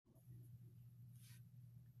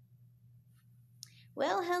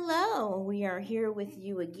Well, hello. We are here with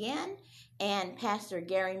you again, and Pastor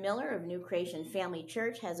Gary Miller of New Creation Family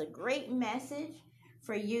Church has a great message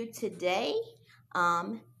for you today.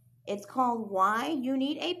 Um, it's called Why You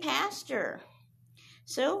Need a Pastor.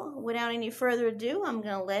 So, without any further ado, I'm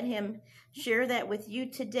going to let him share that with you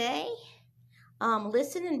today.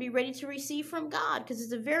 Listen and be ready to receive from God because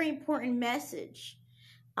it's a very important message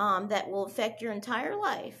that will affect your entire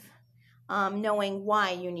life, knowing why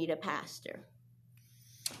you need a pastor.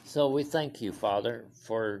 So we thank you, Father,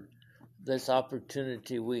 for this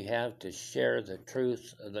opportunity we have to share the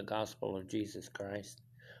truth of the gospel of Jesus Christ.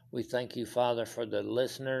 We thank you, Father, for the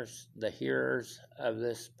listeners, the hearers of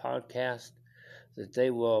this podcast, that they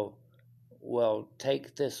will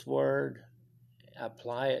take this word,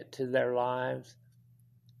 apply it to their lives,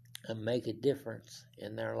 and make a difference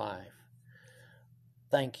in their life.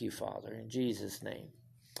 Thank you, Father, in Jesus' name.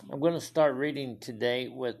 I'm going to start reading today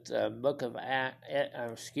with the book of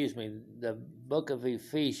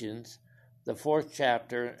Ephesians, the 4th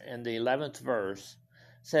chapter and the 11th verse.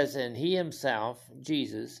 It says, "And he himself,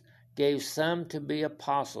 Jesus, gave some to be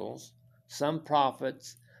apostles, some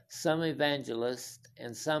prophets, some evangelists,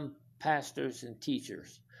 and some pastors and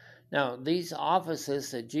teachers." Now, these offices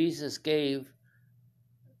that Jesus gave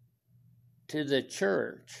to the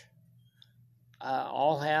church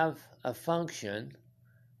all have a function.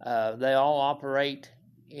 They all operate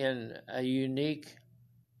in a unique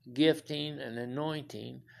gifting and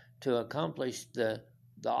anointing to accomplish the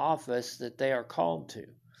office that they are called to.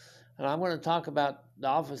 And I'm going to talk about the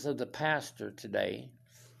office of the pastor today.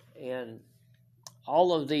 And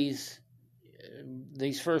all of these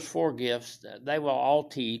first four gifts, they will all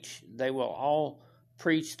teach. They will all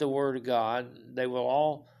preach the Word of God. They will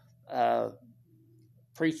all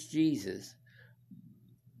preach Jesus.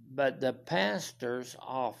 But the pastor's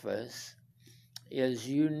office is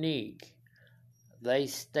unique. They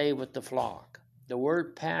stay with the flock. The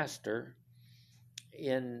word pastor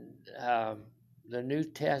in the New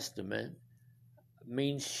Testament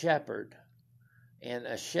means shepherd, and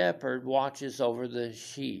a shepherd watches over the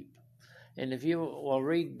sheep. And if you will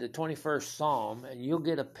read the 21st Psalm, and you'll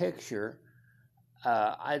get a picture.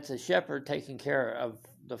 It's a shepherd taking care of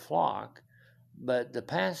the flock, but the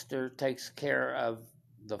pastor takes care of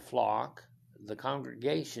the flock, the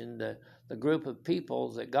congregation, the group of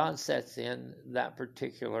people that God sets in that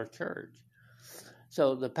particular church.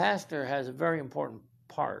 So the pastor has a very important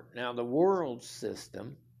part. Now, the world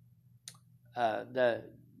system, the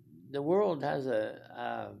world has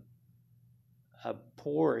a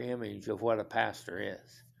poor image of what a pastor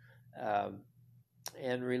is,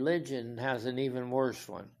 and religion has an even worse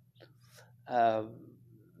one.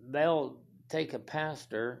 They'll take a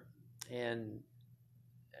pastor and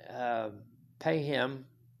pay him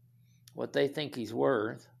what they think he's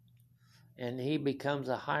worth, and he becomes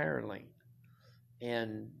a hireling.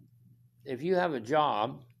 And if you have a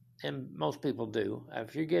job, and most people do,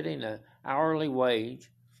 if you're getting an hourly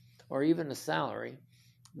wage or even a salary,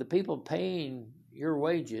 the people paying your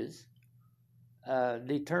wages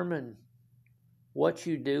determine what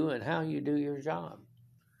you do and how you do your job.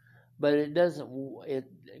 But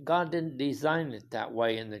God didn't design it that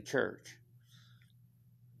way in the church.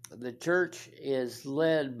 The church is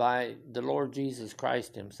led by the Lord Jesus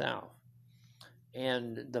Christ himself.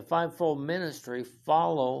 And the fivefold ministry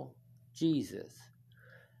follow Jesus.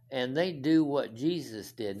 And they do what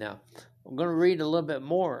Jesus did. Now, I'm going to read a little bit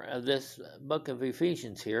more of this book of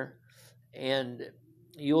Ephesians here. And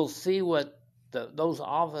you'll see what those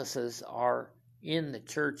offices are in the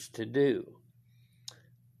church to do.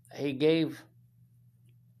 He gave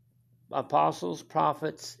apostles,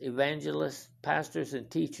 prophets, evangelists, pastors,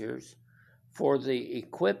 and teachers for the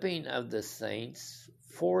equipping of the saints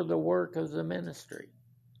for the work of the ministry.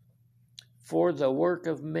 For the work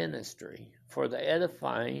of ministry, for the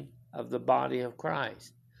edifying of the body of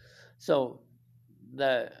Christ. So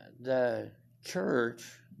the church,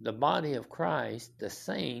 the body of Christ, the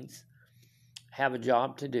saints, have a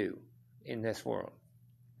job to do in this world.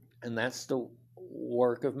 And that's the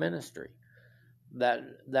work of ministry.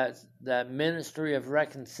 That ministry of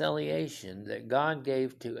reconciliation that God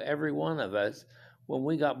gave to every one of us when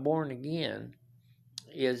we got born again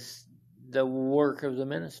is the work of the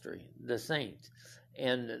ministry, the saints.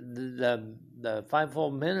 And the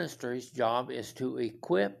fivefold ministry's job is to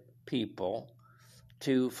equip people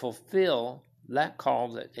to fulfill that call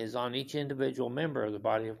that is on each individual member of the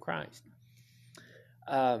body of Christ.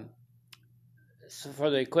 So for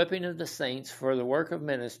the equipping of the saints, for the work of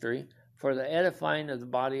ministry, for the edifying of the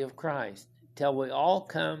body of Christ, till we all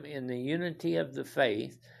come in the unity of the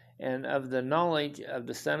faith and of the knowledge of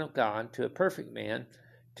the Son of God to a perfect man,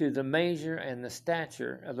 to the measure and the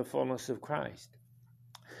stature of the fullness of Christ.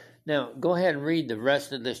 Now, go ahead and read the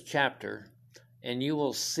rest of this chapter, and you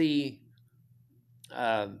will see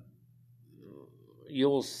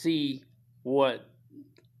what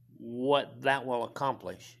that will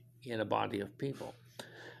accomplish in a body of people.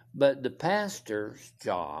 But the pastor's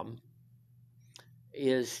job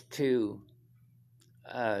is to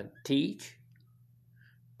teach,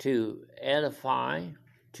 to edify,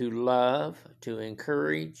 to love, to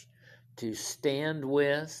encourage, to stand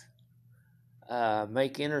with,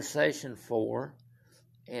 make intercession for,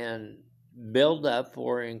 and build up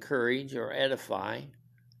or encourage or edify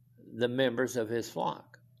the members of his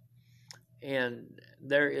flock. And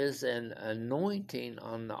there is an anointing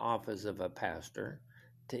on the office of a pastor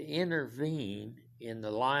to intervene in the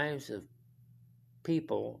lives of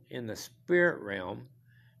people in the spirit realm,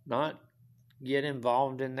 not get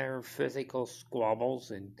involved in their physical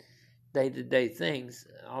squabbles and day-to-day things,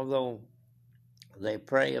 although they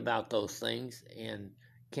pray about those things and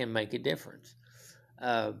can make a difference.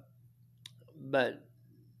 But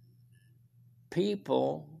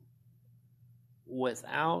people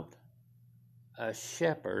without a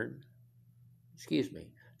shepherd,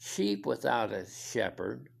 sheep without a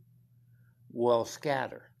shepherd will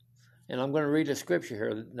scatter. And I'm going to read a scripture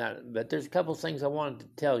here, but there's a couple things I wanted to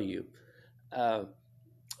tell you. I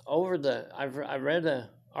read an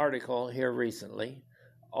article here recently.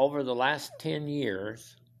 Over the last 10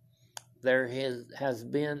 years, there has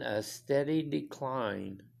been a steady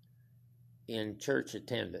decline in church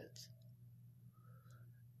attendance.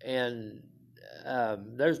 And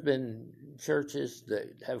there's been churches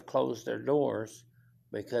that have closed their doors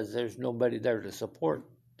because there's nobody there to support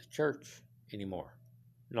the church anymore.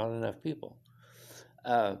 Not enough people.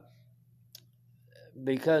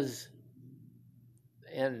 Because,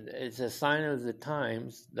 and it's a sign of the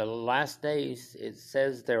times, the last days, it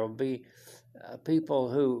says there will be people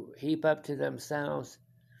who heap up to themselves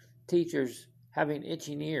teachers having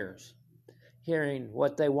itching ears, hearing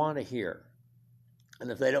what they want to hear.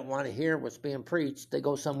 And if they don't want to hear what's being preached, they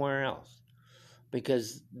go somewhere else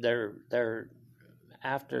because they're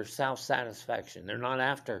after self-satisfaction. They're not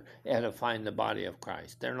after edifying the body of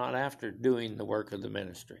Christ. They're not after doing the work of the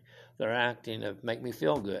ministry. They're acting to make me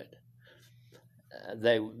feel good.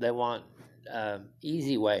 They want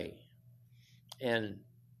easy way. And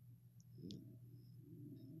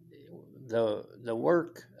the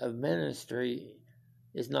work of ministry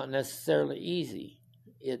is not necessarily easy.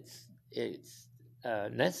 It's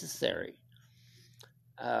necessary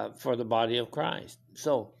for the body of Christ.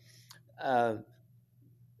 So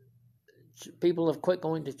people have quit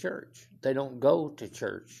going to church. They don't go to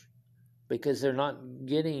church because they're not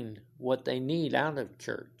getting what they need out of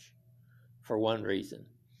church for one reason.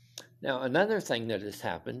 Now, another thing that has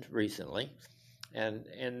happened recently, and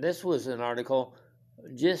this was an article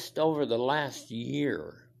just over the last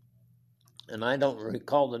year, and I don't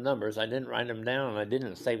recall the numbers. I didn't write them down, and I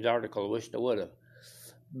didn't save the article. I wished I would have.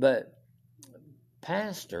 But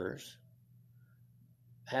pastors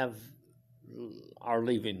are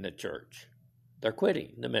leaving the church. They're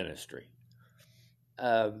quitting the ministry.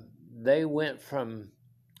 They went from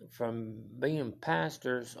being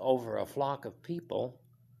pastors over a flock of people,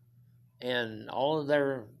 and all of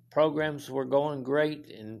their programs were going great,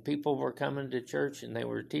 and people were coming to church, and they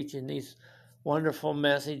were teaching these wonderful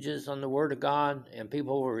messages on the Word of God, and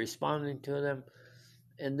people were responding to them.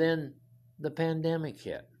 And then the pandemic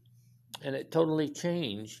hit, and it totally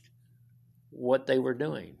changed what they were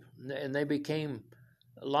doing. And they became,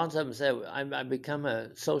 lots of them said, I become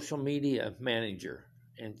a social media manager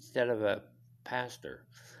instead of a pastor,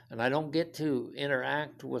 and I don't get to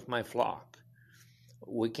interact with my flock.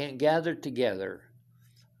 We can't gather together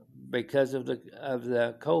because of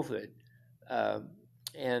the COVID,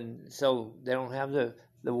 and so they don't have the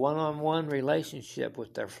one-on-one relationship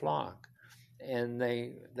with their flock, and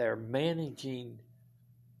they're managing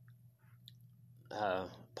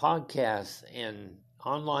podcasts and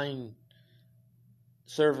online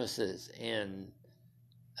services, and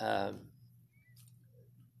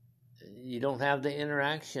you don't have the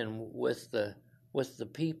interaction with the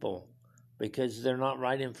people because they're not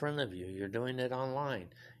right in front of you. You're doing it online,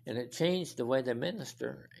 and it changed the way they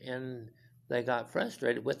minister, and they got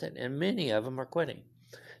frustrated with it, and many of them are quitting.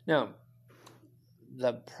 Now,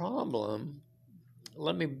 the problem,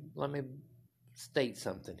 let me state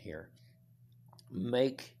something here.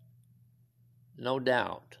 Make no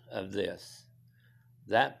doubt of this.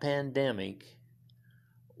 That pandemic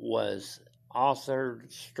was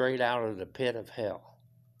authored straight out of the pit of hell.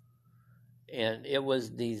 And it was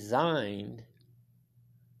designed,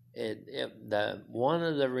 one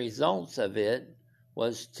of the results of it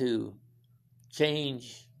was to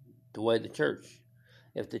change the way the church.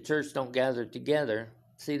 If the church don't gather together,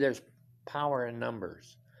 see, there's power in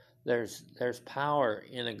numbers. There's power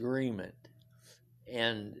in agreement.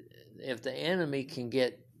 And if the enemy can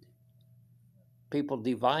get people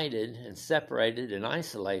divided and separated and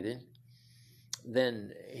isolated,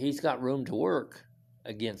 then he's got room to work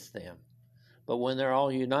against them. But when they're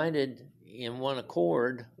all united in one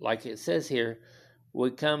accord, like it says here,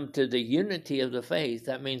 we come to the unity of the faith.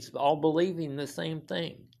 That means all believing the same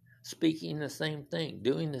thing, speaking the same thing,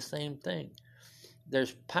 doing the same thing.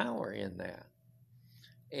 There's power in that.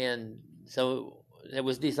 And so it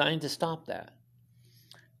was designed to stop that.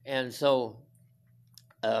 And so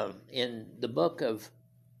in the book of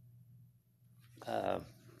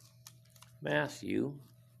Matthew,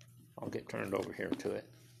 I'll get turned over here to it.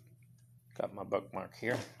 Got my bookmark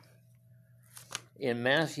here. In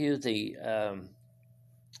Matthew, the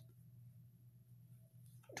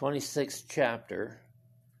 26th chapter,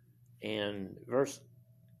 and verse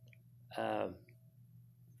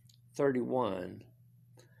 31,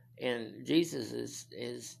 and Jesus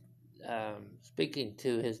is speaking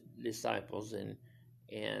to his disciples, and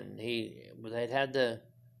they'd had the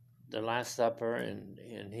Last Supper,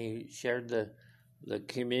 and he shared the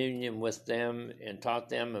communion with them and taught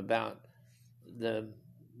them about the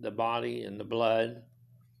body and the blood.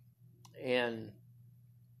 And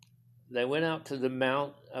they went out to the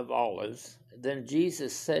Mount of Olives. Then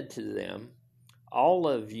Jesus said to them, "All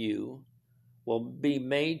of you will be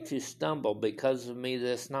made to stumble because of me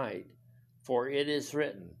this night, for it is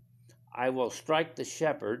written, I will strike the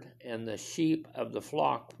shepherd, and the sheep of the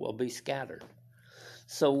flock will be scattered."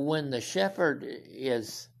 So when the shepherd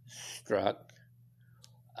is struck,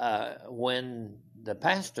 when the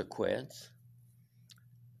pastor quits,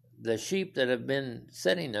 the sheep that have been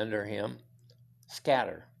sitting under him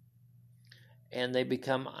scatter, and they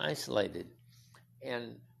become isolated.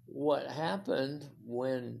 And what happened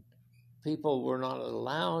when people were not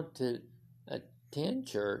allowed to attend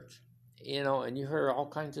church, and you heard all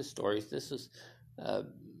kinds of stories. This is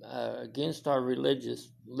against our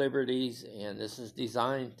religious liberties, and this is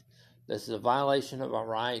a violation of our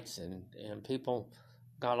rights, and people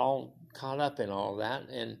got all caught up in all that,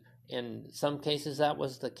 and in some cases that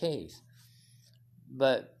was the case.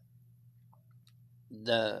 But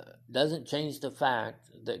doesn't change the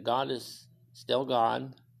fact that God is still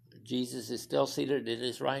God. Jesus is still seated at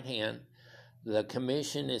his right hand. The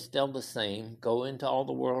commission is still the same. Go into all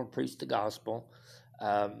the world, preach the gospel.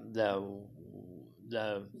 The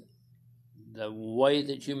way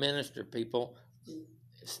that you minister people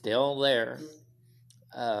is still there.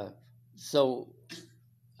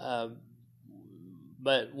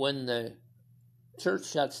 But when the church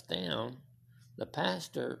shuts down, the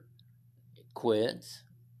pastor quits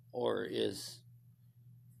or is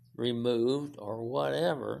removed or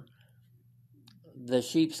whatever, the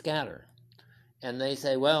sheep scatter. And they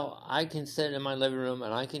say, well, I can sit in my living room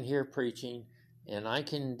and I can hear preaching and I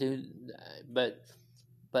can do, but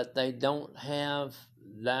they don't have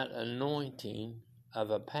that anointing of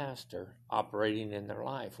a pastor operating in their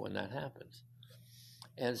life when that happens.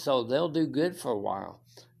 And so they'll do good for a while.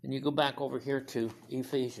 And you go back over here to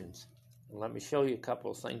Ephesians. And let me show you a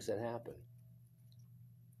couple of things that happen.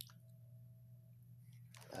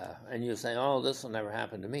 And you'll say, oh, this will never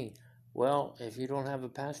happen to me. Well, if you don't have a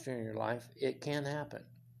pastor in your life, it can happen.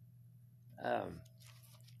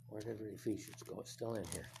 Where did Ephesians go? It's still in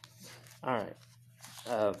here. All right.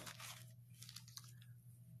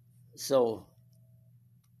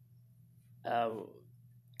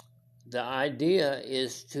 The idea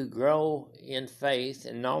is to grow in faith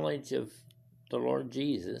and knowledge of the Lord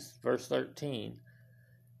Jesus, verse 13,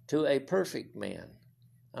 to a perfect man.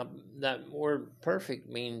 That word perfect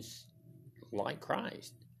means like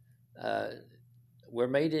Christ. We're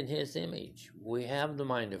made in his image. We have the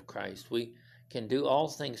mind of Christ. We can do all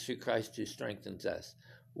things through Christ who strengthens us.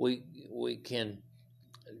 We can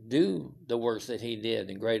do the works that he did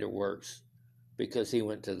and greater works because he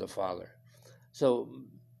went to the Father. So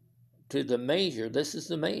to the measure, this is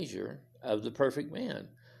the measure of the perfect man,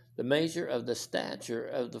 the measure of the stature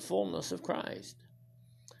of the fullness of Christ.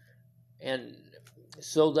 And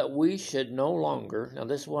so that we should no longer, now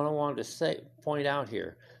this is what I wanted to point out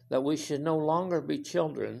here, that we should no longer be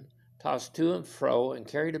children tossed to and fro and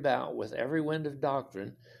carried about with every wind of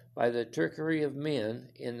doctrine by the trickery of men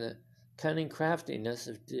in the cunning craftiness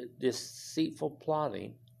of deceitful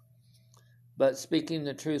plotting, but speaking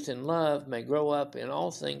the truth in love may grow up in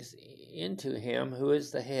all things into him who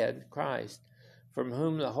is the head, Christ, from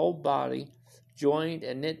whom the whole body, joined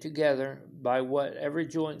and knit together by what every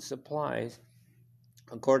joint supplies,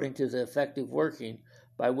 according to the effective working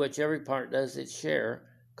by which every part does its share,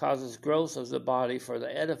 causes growth of the body for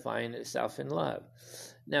the edifying itself in love.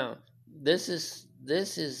 Now, this is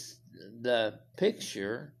the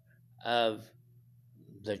picture of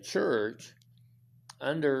the church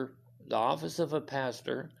under the office of a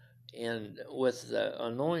pastor, and with the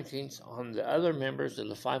anointings on the other members of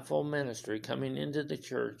the fivefold ministry coming into the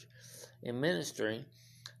church and ministering.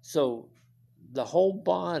 So the whole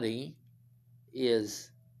body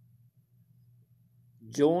is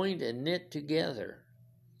joined and knit together,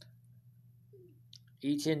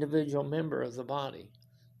 each individual member of the body,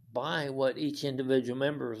 by what each individual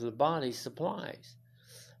member of the body supplies.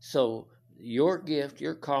 So your gift,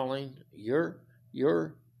 your calling, your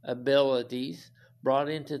abilities brought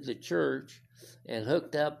into the church and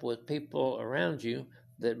hooked up with people around you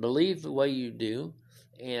that believe the way you do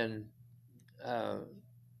and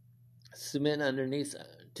submit underneath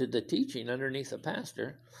to the teaching underneath a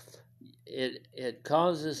pastor, it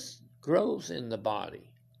causes growth in the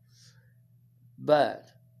body. But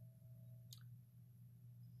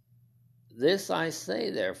this I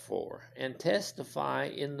say, therefore, and testify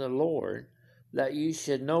in the Lord, that you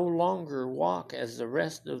should no longer walk as the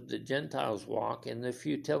rest of the Gentiles walk in the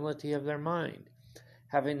futility of their mind,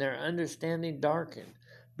 having their understanding darkened,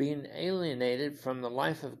 being alienated from the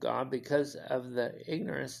life of God because of the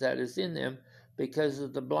ignorance that is in them, because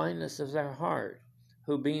of the blindness of their heart,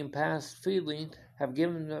 who being past feeling have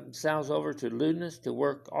given themselves over to lewdness, to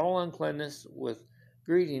work all uncleanness with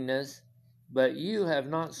greediness, but you have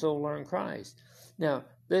not so learned Christ. Now,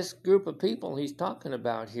 this group of people he's talking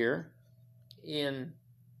about here in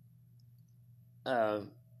the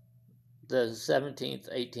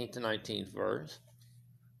 17th, 18th, and 19th verse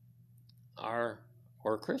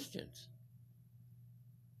were Christians.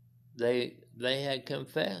 They had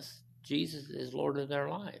confessed Jesus is Lord of their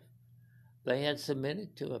life. They had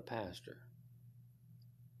submitted to a pastor.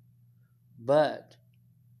 But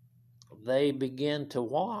they began to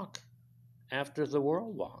walk after the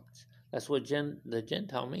world walks. That's what the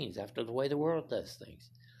Gentile means, after the way the world does things.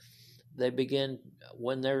 They begin,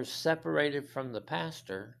 when they're separated from the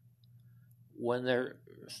pastor, when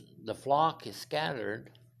the flock is scattered,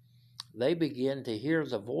 they begin to hear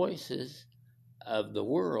the voices of the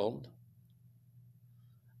world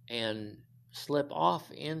and slip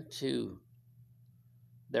off into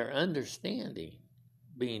their understanding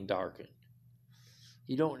being darkened.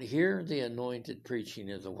 You don't hear the anointed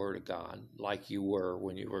preaching of the Word of God like you were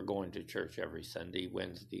when you were going to church every Sunday,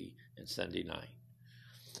 Wednesday, and Sunday night.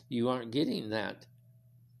 You aren't getting that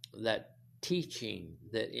teaching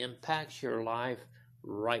that impacts your life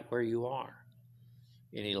right where you are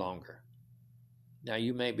any longer. Now,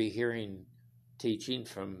 you may be hearing teaching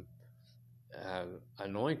from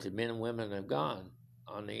anointed men and women of God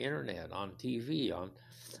on the internet, on TV,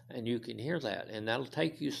 and you can hear that, and that'll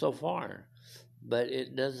take you so far, but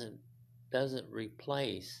it doesn't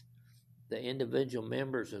replace the individual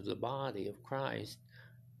members of the body of Christ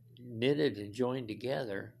knitted and joined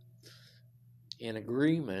together in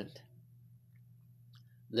agreement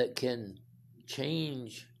that can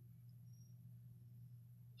change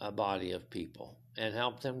a body of people and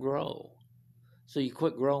help them grow. So you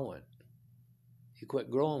quit growing. You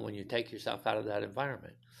quit growing when you take yourself out of that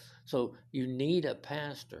environment. So you need a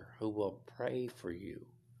pastor who will pray for you,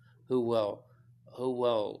 who will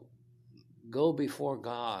go before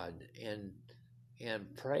God and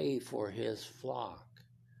pray for his flock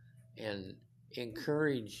and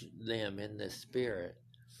encourage them in the Spirit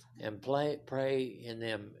and pray in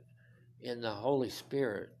them in the Holy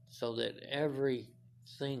Spirit, so that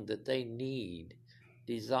everything that they need,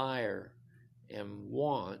 desire, and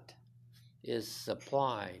want is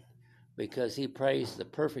supplied, because he prays the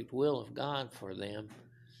perfect will of God for them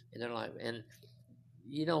in their life. And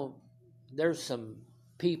there's some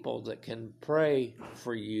people that can pray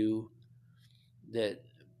for you that,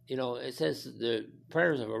 it says the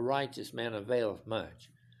prayers of a righteous man availeth much.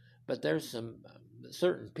 But there's some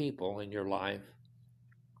certain people in your life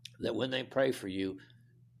that when they pray for you,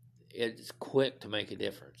 it's quick to make a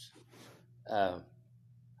difference.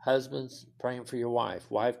 Husbands praying for your wife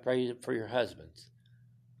praying for your husbands.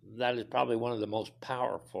 That is probably one of the most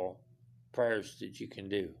powerful prayers that you can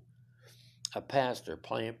do. A pastor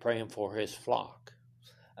praying for his flock.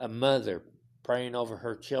 A mother praying over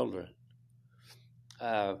her children.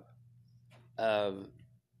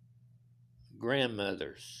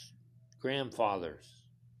 Grandmothers, grandfathers,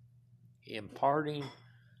 imparting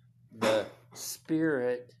the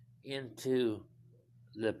Spirit into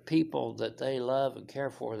the people that they love and care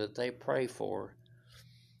for, that they pray for,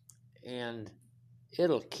 and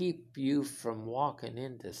it'll keep you from walking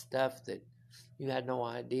into stuff that You had no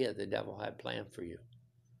idea the devil had planned for you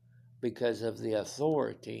because of the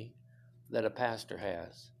authority that a pastor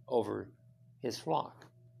has over his flock.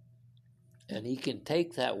 And he can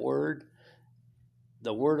take that word,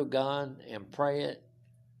 the word of God, and pray it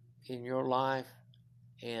in your life,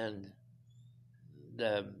 and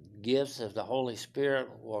the gifts of the Holy Spirit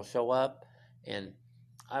will show up. And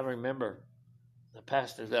I remember the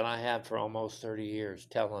pastor that I had for almost 30 years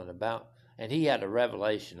telling about, and he had a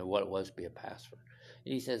revelation of what it was to be a pastor.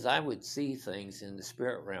 And he says, I would see things in the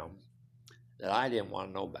spirit realm that I didn't want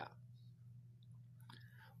to know about.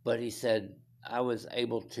 But he said, I was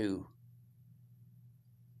able to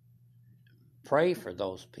pray for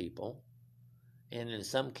those people, and in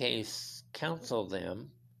some case counsel them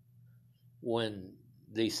when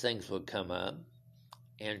these things would come up,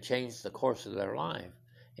 and change the course of their life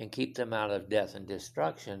and keep them out of death and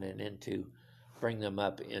destruction, and bring them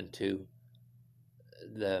up into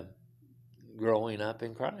the growing up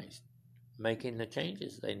in Christ, making the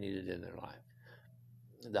changes they needed in their life.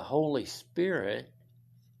 The Holy Spirit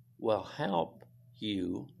will help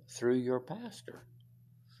you through your pastor.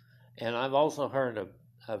 And I've also heard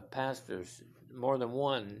of pastors, more than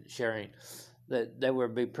one, sharing that they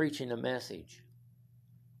would be preaching a message,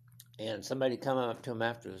 and somebody come up to them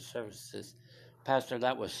after the service says, Pastor,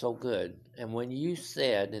 that was so good. And when you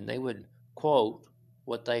said, and they would quote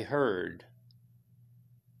what they heard,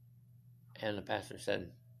 and the pastor said,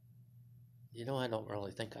 I don't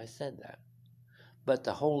really think I said that. But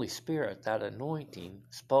the Holy Spirit, that anointing,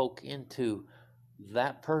 spoke into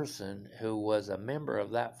that person who was a member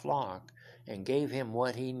of that flock and gave him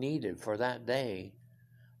what he needed for that day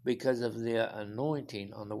because of the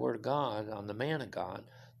anointing on the Word of God, on the man of God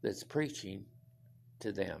that's preaching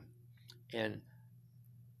to them. And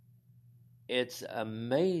it's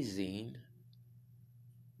amazing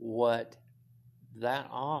what that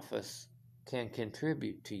office can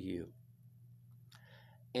contribute to you.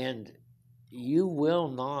 And you will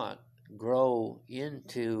not grow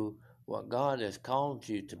into what God has called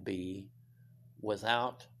you to be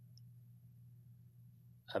without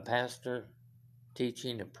a pastor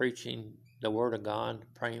teaching and preaching the Word of God,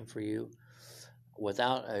 praying for you,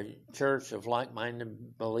 without a church of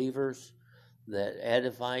like-minded believers that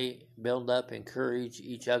edify, build up, encourage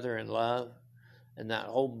each other in love, and that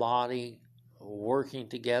whole body working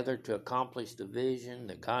together to accomplish the vision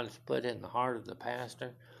that God has put in the heart of the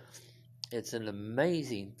pastor. It's an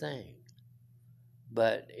amazing thing.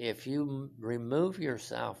 But if you remove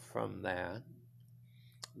yourself from that,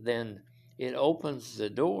 then it opens the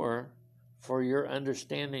door for your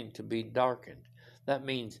understanding to be darkened. That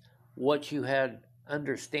means what you had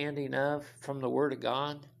understanding of from the Word of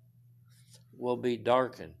God will be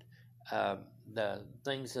darkened. The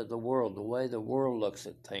things of the world, the way the world looks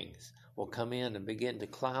at things, will come in and begin to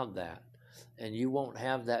cloud that. And you won't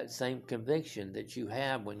have that same conviction that you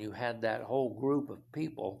had when you had that whole group of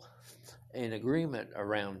people in agreement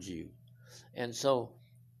around you. And so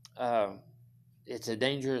it's a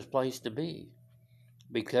dangerous place to be,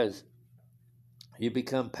 because you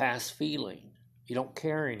become past feeling. You don't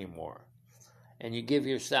care anymore. And you give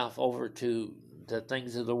yourself over to the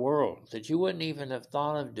things of the world that you wouldn't even have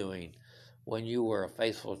thought of doing when you were a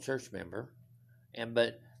faithful church member.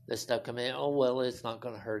 But the stuff comes in, it's not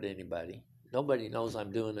going to hurt anybody. Nobody knows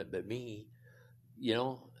I'm doing it but me. They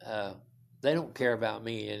don't care about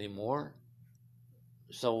me anymore.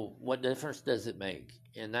 So what difference does it make?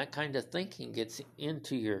 And that kind of thinking gets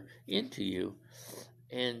into you.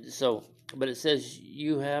 And so, but it says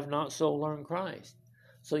you have not so learned Christ.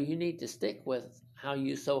 So you need to stick with how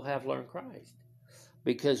you so have learned Christ.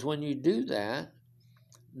 Because when you do that,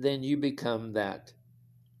 then you become that.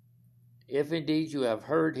 If indeed you have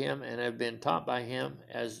heard him and have been taught by him,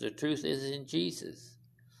 as the truth is in Jesus,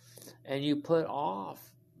 and you put off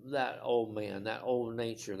that old man, that old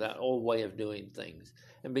nature, that old way of doing things,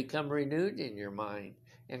 and become renewed in your mind,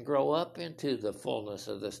 and grow up into the fullness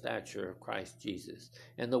of the stature of Christ Jesus.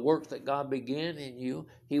 And the work that God began in you,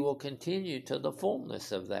 he will continue to the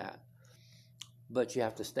fullness of that. But you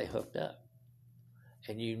have to stay hooked up.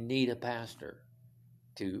 And you need a pastor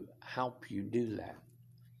to help you do that.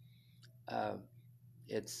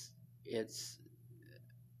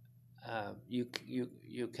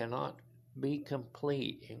 You cannot be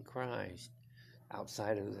complete in Christ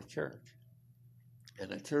outside of the church.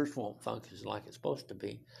 And a church won't function like it's supposed to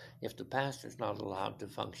be if the pastor's not allowed to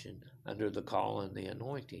function under the call and the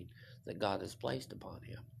anointing that God has placed upon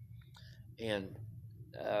him. And,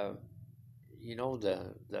 the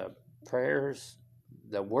prayers,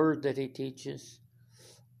 the word that he teaches,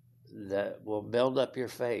 that will build up your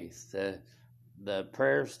faith. The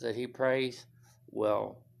prayers that he prays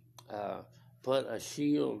will put a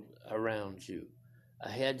shield around you, a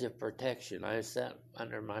hedge of protection. I sat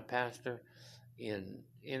under my pastor in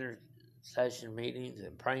intercession meetings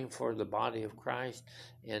and praying for the body of Christ,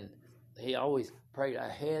 and he always prayed a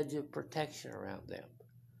hedge of protection around them.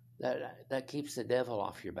 That keeps the devil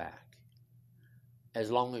off your back,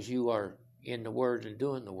 as long as you are in the Word and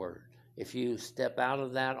doing the Word. If you step out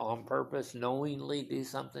of that on purpose, knowingly do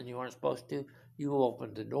something you aren't supposed to, you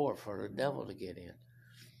open the door for the devil to get in.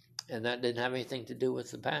 And that didn't have anything to do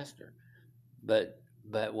with the pastor. But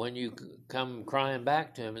when you come crying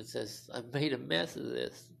back to him and says, I've made a mess of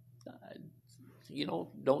this.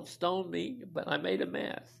 Don't stone me, but I made a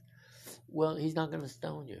mess. Well, he's not going to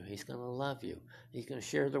stone you. He's going to love you. He's going to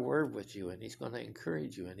share the word with you, and he's going to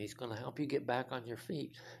encourage you, and he's going to help you get back on your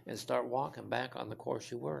feet and start walking back on the course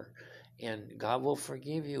you were. And God will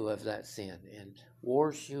forgive you of that sin and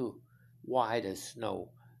wash you white as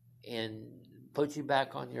snow and put you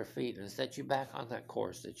back on your feet and set you back on that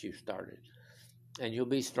course that you started. And you'll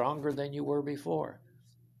be stronger than you were before.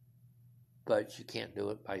 But you can't do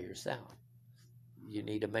it by yourself. You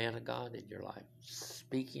need a man of God in your life,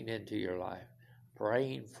 speaking into your life,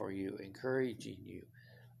 praying for you, encouraging you,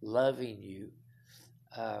 loving you,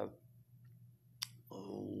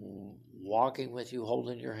 walking with you,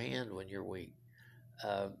 holding your hand when you're weak,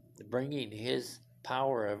 bringing his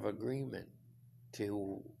power of agreement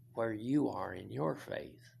to where you are in your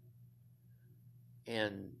faith,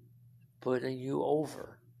 and putting you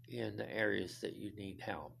over in the areas that you need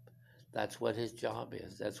help. That's what his job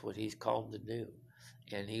is. That's what he's called to do.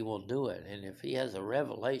 And he will do it. And if he has a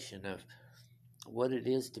revelation of what it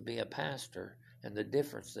is to be a pastor and the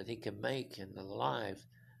difference that he can make in the lives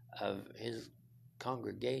of his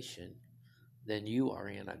congregation, then you are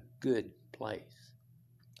in a good place.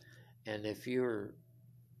 And if your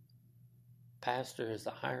pastor is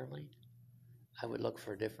a hireling, I would look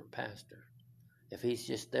for a different pastor. If he's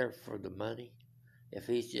just there for the money, if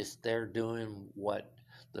he's just there doing what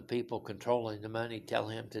the people controlling the money tell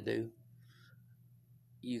him to do,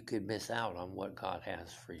 you could miss out on what God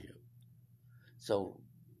has for you. So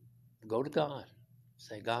go to God.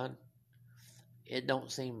 Say, God, it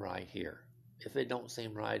don't seem right here. If it don't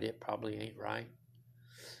seem right, it probably ain't right.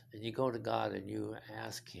 And you go to God and you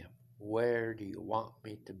ask him, where do you want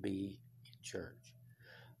me to be in church?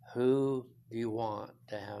 Who do you want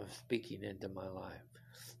to have speaking into my life?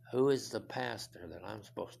 Who is the pastor that I'm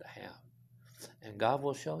supposed to have? And God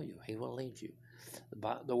will show you. He will lead you.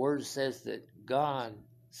 The word says that God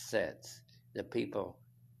sets the people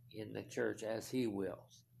in the church as he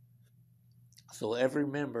wills. So every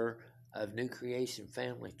member of New Creation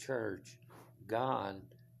Family Church, God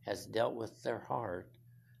has dealt with their heart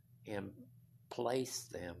and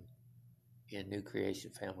placed them in New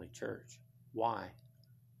Creation Family Church. Why?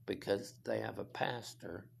 Because they have a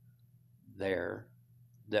pastor there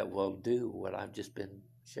that will do what I've just been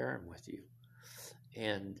sharing with you.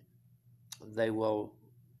 And they will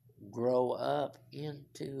grow up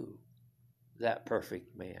into that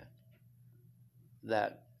perfect man,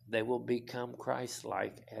 that they will become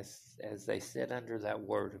Christ-like as they sit under that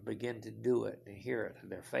word and begin to do it and hear it,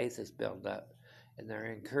 and their faith is built up, and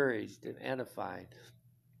they're encouraged and edified,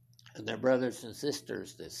 and their brothers and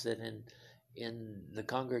sisters that sit in the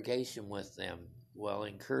congregation with them will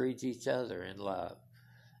encourage each other in love.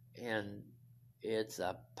 And it's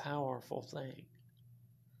a powerful thing.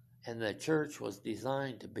 And the church was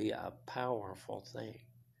designed to be a powerful thing.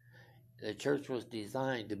 The church was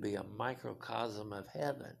designed to be a microcosm of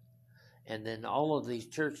heaven. And then all of these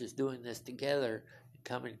churches doing this together,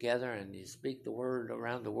 coming together, and you speak the word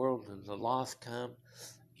around the world, and the lost come,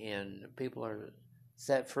 and people are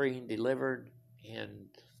set free and delivered and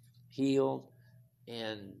healed.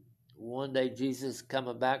 And one day Jesus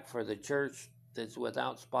coming back for the church that's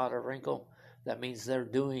without spot or wrinkle. That means they're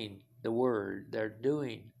doing the word. They're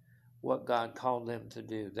doing what God called them to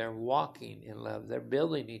do. They're walking in love. They're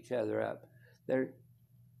building each other up. It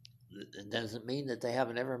doesn't mean that they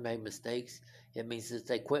haven't ever made mistakes. It means that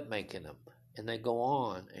they quit making them, and they go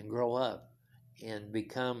on and grow up and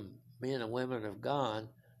become men and women of God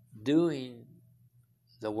doing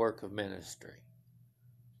the work of ministry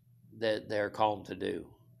that they're called to do,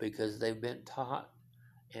 because they've been taught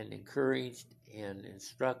and encouraged and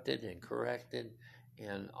instructed and corrected,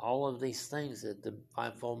 and all of these things that the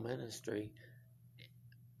fivefold ministry,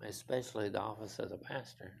 especially the office of the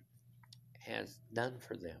pastor, has done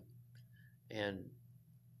for them. And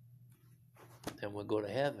then we'll go to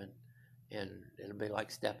heaven, and it'll be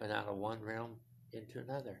like stepping out of one realm into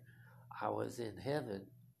another. I was in heaven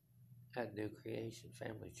at New Creation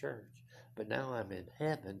Family Church, but now I'm in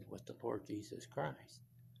heaven with the Lord Jesus Christ.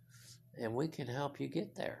 And we can help you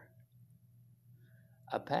get there.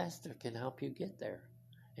 A pastor can help you get there,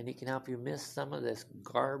 and he can help you miss some of this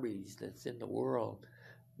garbage that's in the world,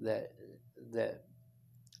 that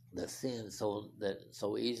the sin that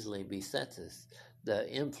so easily besets us, the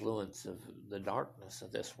influence of the darkness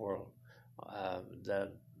of this world,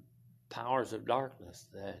 the powers of darkness,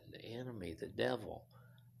 the enemy, the devil,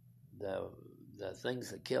 the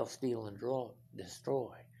things that kill, steal, and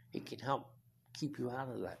destroy. He can help keep you out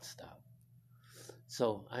of that stuff.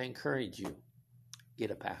 So I encourage you,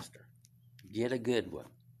 get a pastor. Get a good one.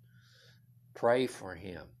 Pray for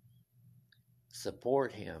him.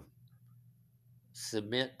 Support him.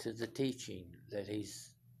 Submit to the teaching that he's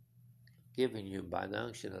giving you by the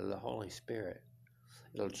unction of the Holy Spirit.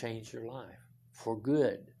 It'll change your life for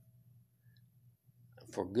good.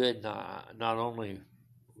 For good, not only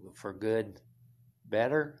for good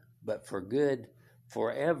better, but for good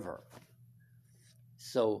forever.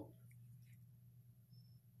 So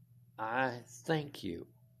I thank you.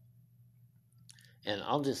 And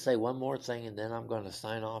I'll just say one more thing, and then I'm going to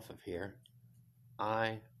sign off of here.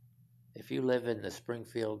 If you live in the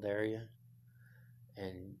Springfield area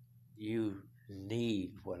and you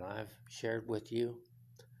need what I've shared with you,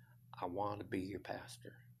 I want to be your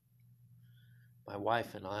pastor. My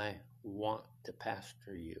wife and I want to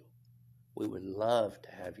pastor you. We would love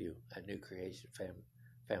to have you at New Creation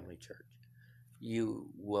Family Church. You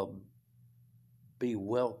will be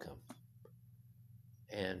welcome,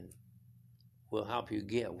 and we'll help you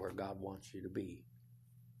get where God wants you to be.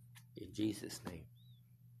 In Jesus' name,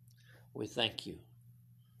 we thank you.